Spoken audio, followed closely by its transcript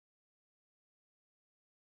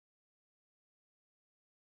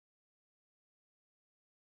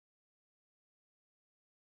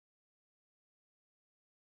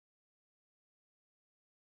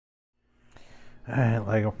Alright,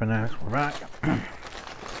 Lego Fanatics, we're back.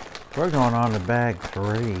 We're going on to bag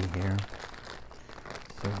 3 here.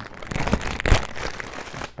 So,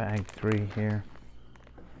 bag 3 here.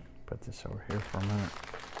 Put this over here for a minute.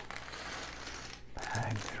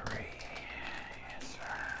 Bag 3. Yes,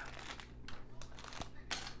 sir.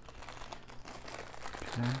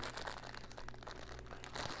 Okay.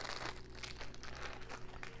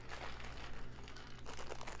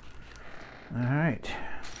 Alright.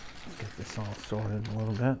 Let's get this all sorted a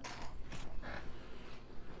little bit.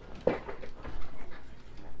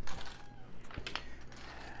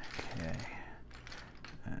 Okay.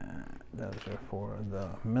 Those are for the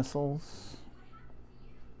missiles.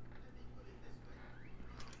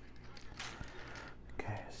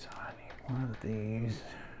 Okay, so I need one of these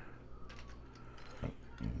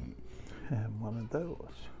and one of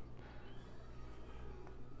those.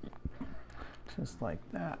 Just like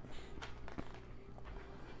that.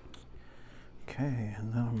 Okay,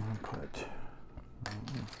 and then I'm going to put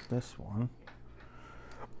this one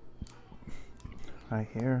right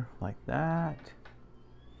here, like that.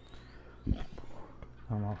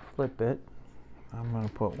 I'm going to flip it. I'm going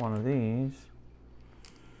to put one of these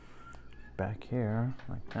back here,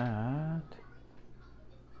 like that.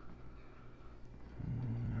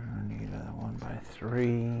 And I need a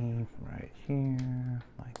 1x3 right here,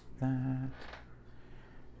 like that.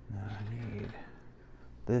 Now I need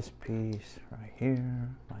this piece right here,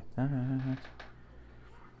 like that.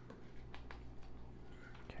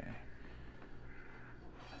 Okay.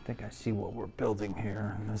 I think I see what we're building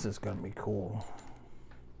here, and this is going to be cool.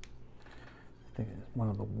 I think it's one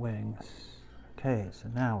of the wings. Okay, so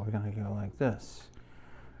now we're going to go like this.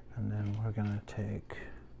 And then we're going to take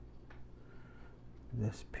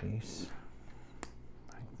this piece,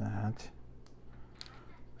 like that.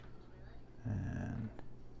 And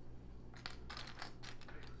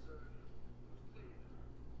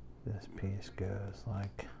this piece goes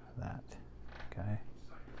like that, okay?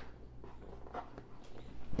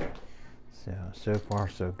 So far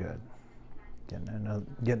so good.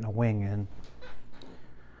 Getting a wing in.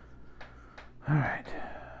 All right,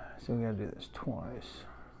 so we gotta do this twice.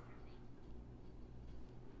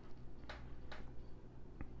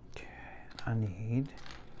 Okay, I need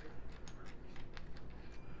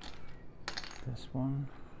this one.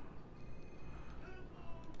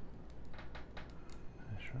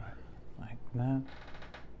 Like that.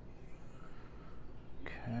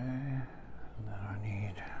 Okay, and then I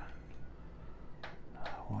need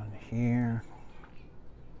another one here.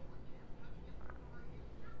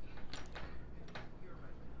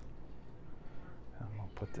 I'm gonna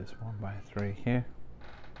put this 1x3 here.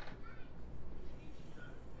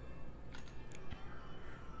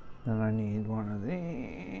 Then I need one of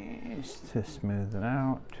these to smooth it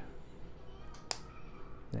out.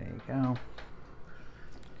 There you go.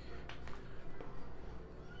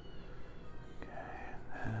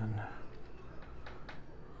 And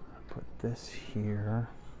put this here,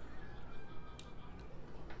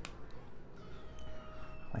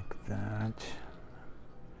 like that.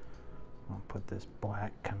 I'll put this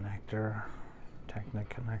black connector,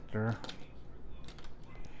 Technic connector,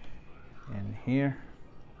 in here,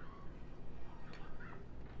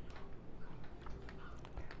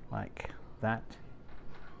 like that.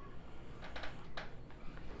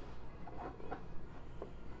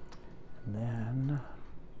 And then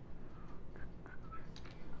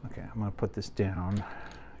okay, I'm going to put this down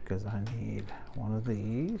because I need one of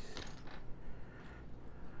these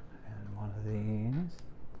and one of these.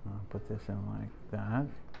 I'm going to put this in like that.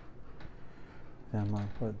 Then I'm going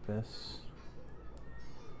to put this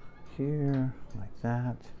here like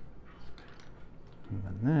that. And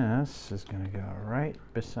then this is going to go right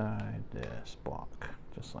beside this block,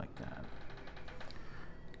 just like that.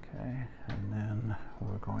 Okay, and then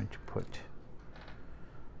we're going to put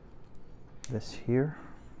this here,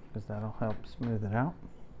 because that'll help smooth it out,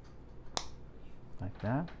 like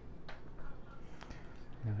that.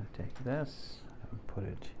 I'm going to take this and put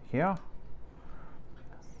it here.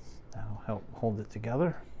 That'll help hold it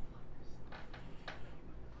together,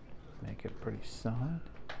 make it pretty solid.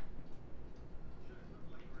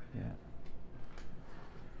 Yeah.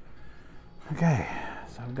 Okay,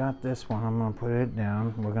 so I've got this one. I'm going to put it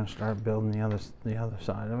down. We're going to start building the other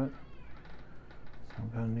side of it. So I'm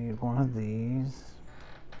going to need one of these.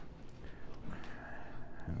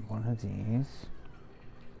 And one of these.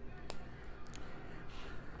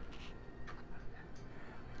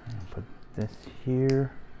 And put this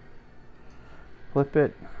here. Flip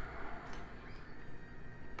it.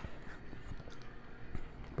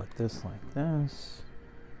 Put this like this.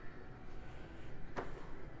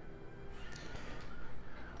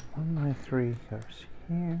 1 by 3 goes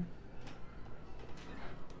here.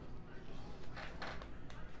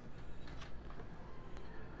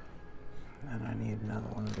 And I need another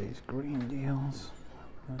one of these green deals.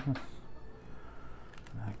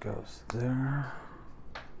 That goes there.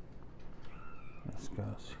 This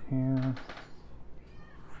goes here.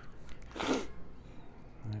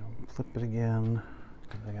 I'll flip it again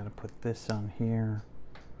because I got to put this on here.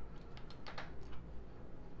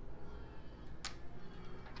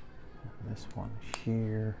 And this one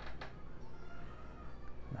here.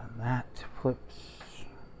 Now that flips.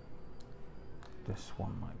 This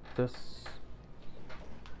one like this.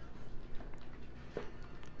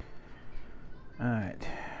 Alright,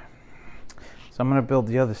 so I'm going to build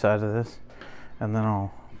the other side of this, and then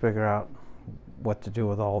I'll figure out what to do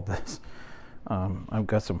with all this. I've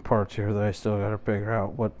got some parts here that I still got to figure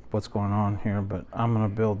out what's going on here, but I'm going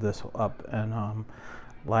to build this up, and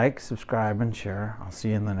like, subscribe, and share. I'll see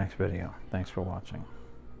you in the next video. Thanks for watching.